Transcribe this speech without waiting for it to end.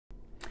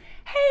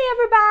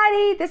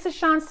everybody, this is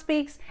Sean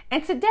Speaks,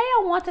 and today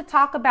I want to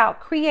talk about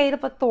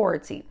creative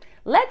authority.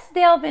 Let's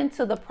delve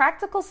into the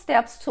practical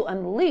steps to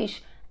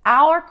unleash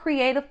our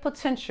creative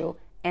potential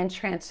and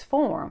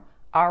transform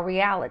our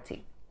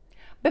reality.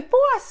 Before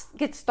I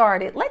get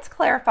started, let's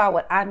clarify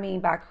what I mean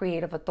by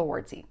creative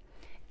authority.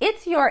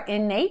 It's your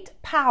innate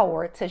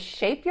power to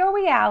shape your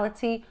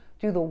reality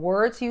through the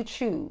words you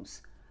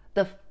choose,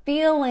 the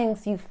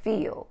feelings you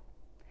feel,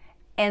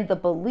 and the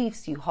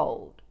beliefs you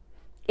hold.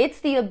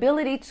 It's the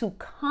ability to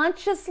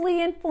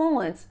consciously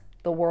influence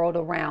the world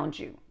around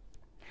you.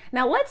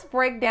 Now let's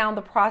break down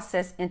the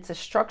process into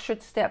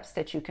structured steps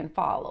that you can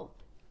follow.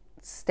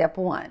 Step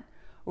 1,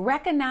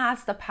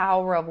 recognize the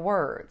power of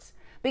words.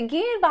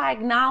 Begin by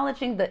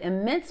acknowledging the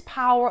immense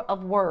power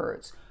of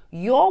words.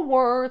 Your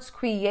words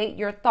create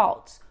your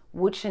thoughts,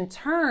 which in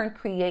turn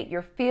create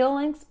your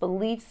feelings,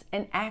 beliefs,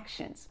 and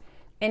actions.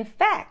 In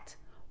fact,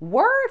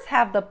 words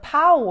have the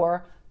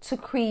power to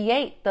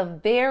create the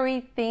very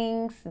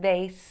things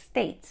they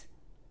state.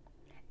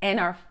 And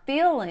our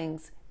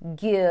feelings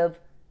give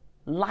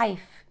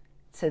life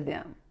to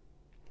them.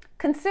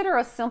 Consider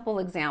a simple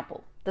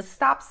example, the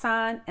stop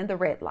sign and the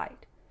red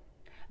light.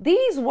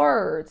 These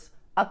words,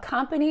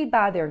 accompanied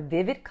by their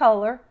vivid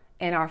color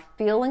and our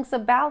feelings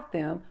about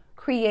them,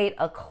 create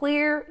a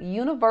clear,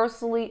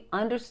 universally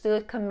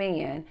understood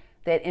command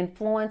that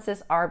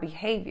influences our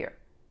behavior.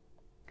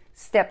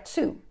 Step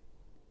 2,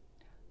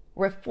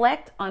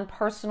 reflect on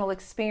personal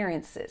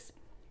experiences.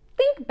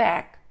 Think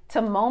back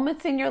to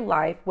moments in your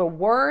life where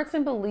words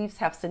and beliefs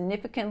have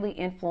significantly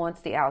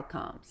influenced the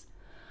outcomes.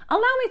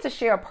 Allow me to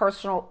share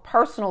a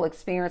personal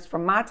experience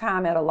from my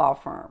time at a law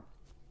firm.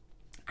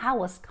 I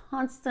was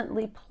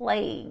constantly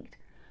plagued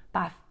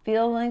by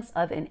feelings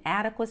of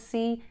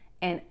inadequacy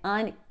and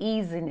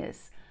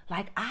uneasiness,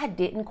 like I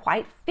didn't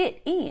quite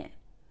fit in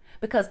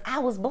because I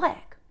was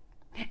Black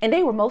and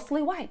they were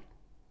mostly white.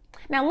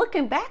 Now,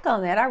 looking back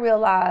on that, I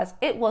realized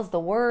it was the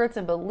words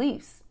and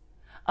beliefs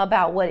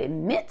about what it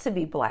meant to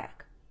be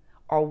Black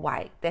or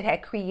white that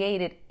had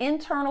created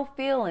internal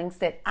feelings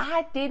that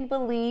I didn't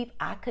believe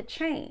I could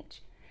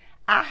change.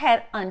 I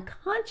had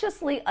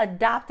unconsciously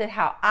adopted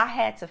how I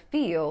had to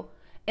feel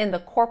in the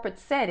corporate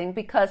setting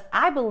because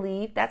I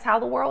believed that's how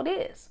the world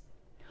is.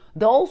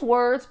 Those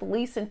words,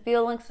 beliefs, and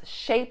feelings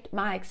shaped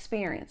my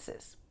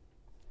experiences.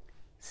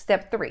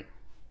 Step 3,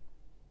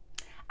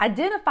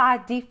 identify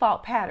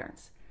default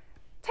patterns.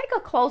 Take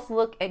a close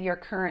look at your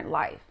current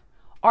life.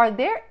 Are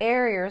there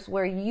areas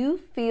where you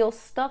feel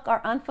stuck or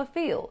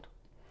unfulfilled?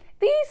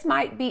 These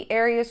might be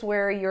areas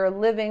where you're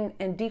living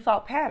in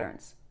default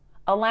patterns,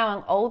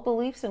 allowing old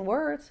beliefs and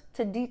words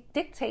to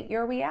dictate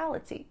your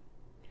reality.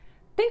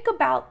 Think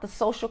about the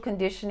social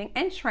conditioning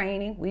and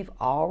training we've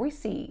all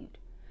received.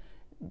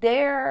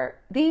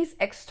 These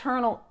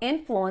external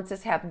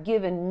influences have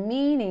given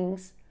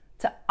meanings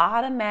to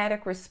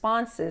automatic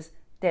responses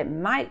that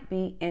might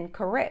be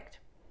incorrect.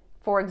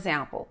 For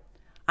example,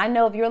 I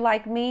know if you're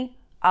like me,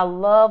 I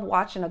love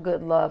watching a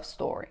good love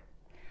story.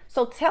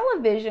 So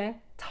television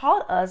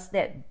taught us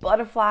that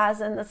butterflies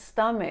in the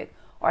stomach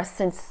or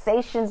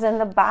sensations in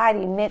the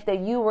body meant that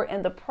you were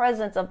in the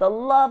presence of the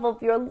love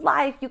of your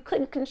life. You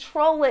couldn't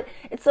control it.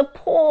 It's a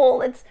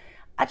pull.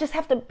 I just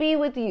have to be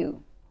with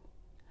you.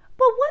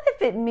 But what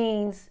if it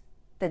means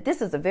that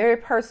this is the very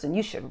person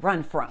you should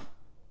run from,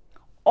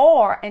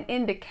 or an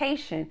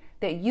indication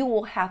that you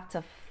will have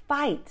to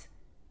fight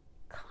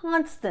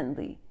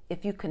constantly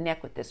if you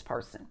connect with this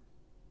person?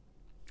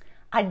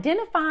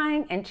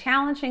 Identifying and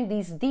challenging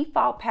these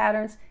default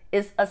patterns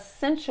is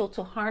essential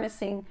to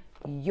harnessing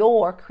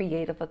your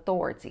creative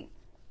authority.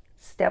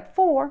 Step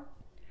 4,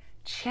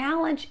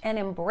 challenge and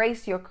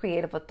embrace your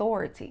creative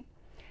authority.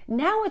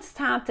 Now it's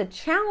time to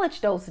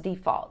challenge those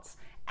defaults.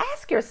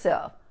 Ask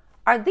yourself,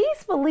 are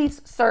these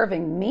beliefs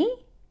serving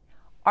me,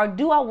 or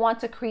do I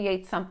want to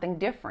create something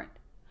different?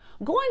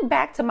 Going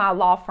back to my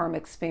law firm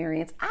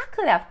experience, I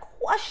could have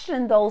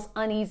questioned those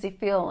uneasy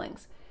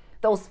feelings,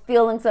 those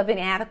feelings of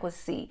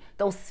inadequacy,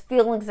 those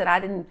feelings that I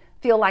didn't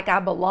feel like I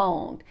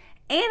belonged.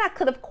 And I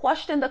could have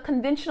questioned the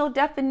conventional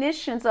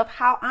definitions of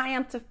how I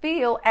am to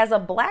feel as a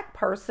Black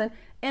person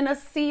in a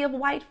sea of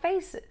white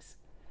faces.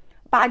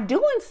 By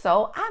doing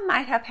so, I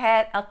might have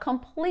had a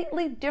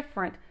completely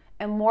different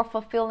and more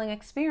fulfilling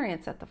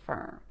experience at the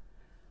firm.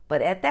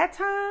 But at that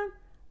time,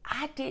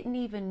 I didn't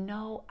even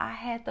know I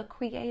had the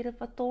creative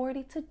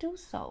authority to do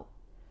so.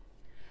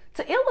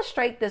 To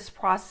illustrate this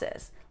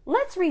process,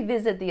 let's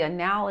revisit the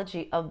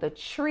analogy of the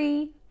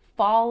tree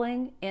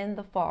falling in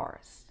the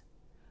forest.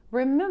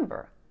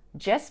 Remember,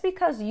 just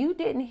because you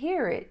didn't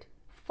hear it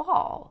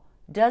fall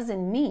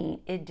doesn't mean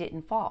it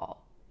didn't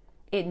fall.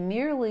 It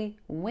merely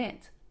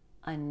went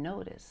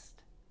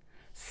unnoticed.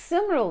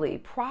 Similarly,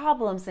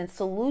 problems and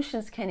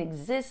solutions can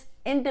exist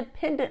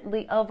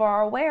independently of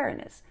our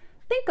awareness.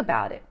 Think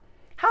about it.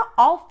 How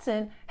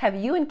often have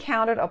you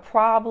encountered a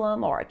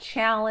problem or a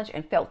challenge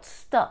and felt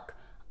stuck,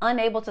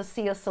 unable to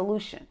see a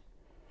solution?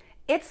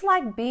 It's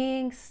like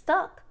being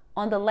stuck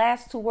on the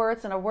last two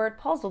words in a word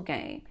puzzle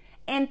game,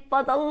 and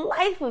for the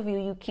life of you,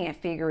 you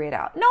can't figure it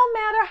out, no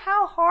matter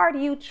how hard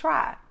you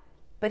try.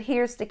 But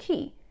here's the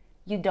key.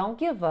 You don't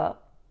give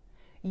up.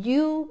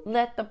 You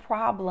let the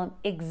problem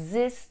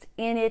exist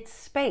in its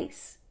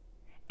space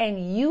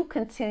and you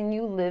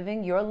continue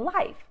living your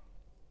life.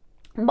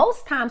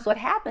 Most times what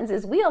happens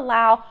is we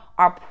allow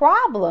our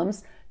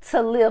problems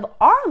to live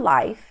our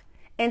life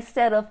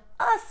instead of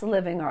us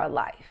living our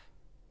life.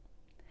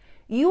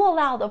 You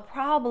allow the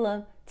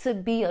problem to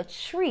be a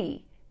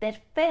tree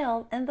that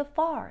fell in the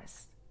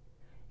forest.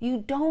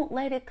 You don't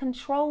let it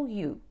control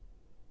you.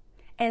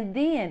 And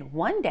then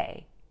one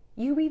day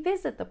you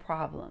revisit the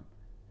problem.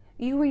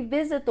 You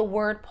revisit the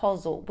word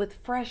puzzle with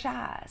fresh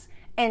eyes,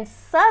 and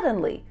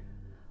suddenly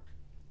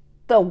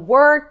the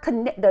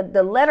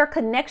letter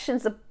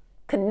connections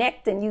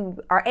connect, and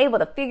you are able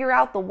to figure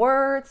out the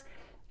words,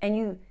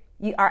 and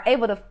you are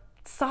able to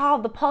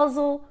solve the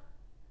puzzle.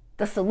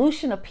 The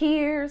solution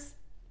appears.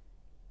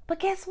 But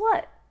guess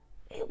what?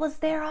 It was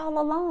there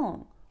all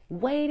along,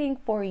 waiting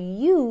for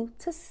you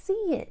to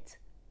see it.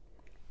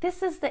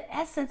 This is the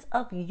essence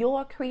of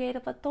your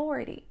creative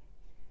authority.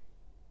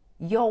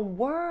 Your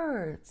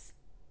words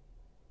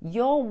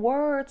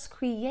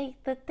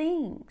create the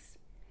things.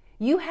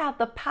 You have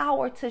the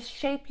power to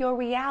shape your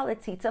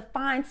reality, to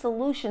find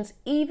solutions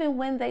even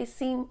when they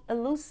seem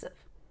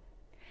elusive.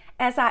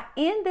 As I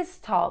end this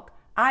talk,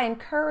 I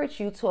encourage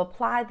you to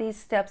apply these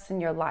steps in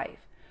your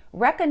life.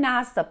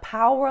 Recognize the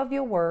power of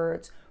your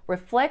words,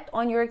 reflect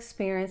on your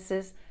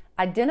experiences,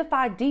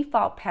 identify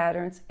default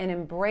patterns, and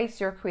embrace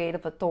your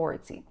creative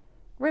authority.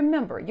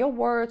 Remember, your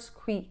words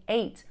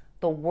create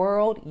the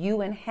world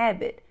you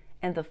inhabit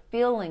and the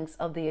feelings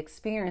of the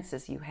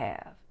experiences you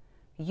have.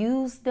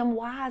 Use them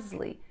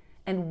wisely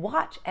and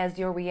watch as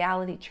your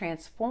reality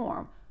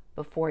transforms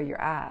before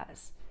your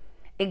eyes.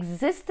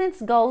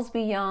 Existence goes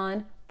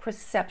beyond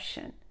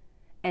perception,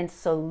 and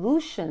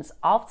solutions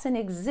often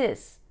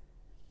exist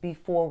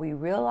before we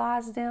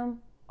realize them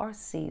or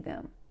see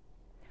them.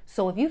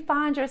 So if you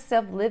find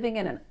yourself living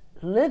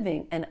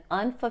an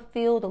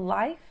unfulfilled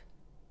life,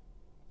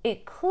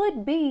 it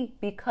could be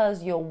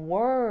because your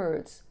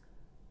words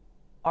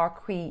are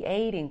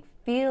creating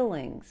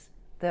feelings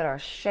that are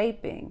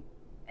shaping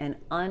an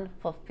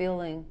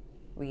unfulfilling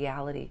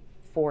reality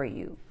for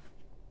you.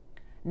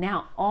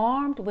 Now,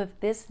 armed with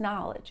this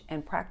knowledge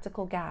and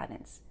practical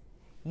guidance,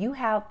 you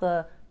have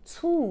the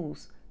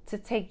tools to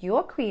take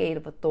your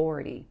creative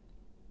authority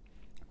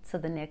to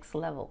the next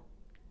level.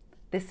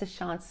 This is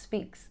Sean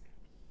Speaks.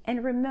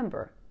 And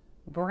remember,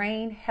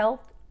 brain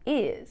health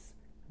is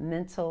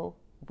mental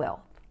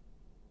wealth.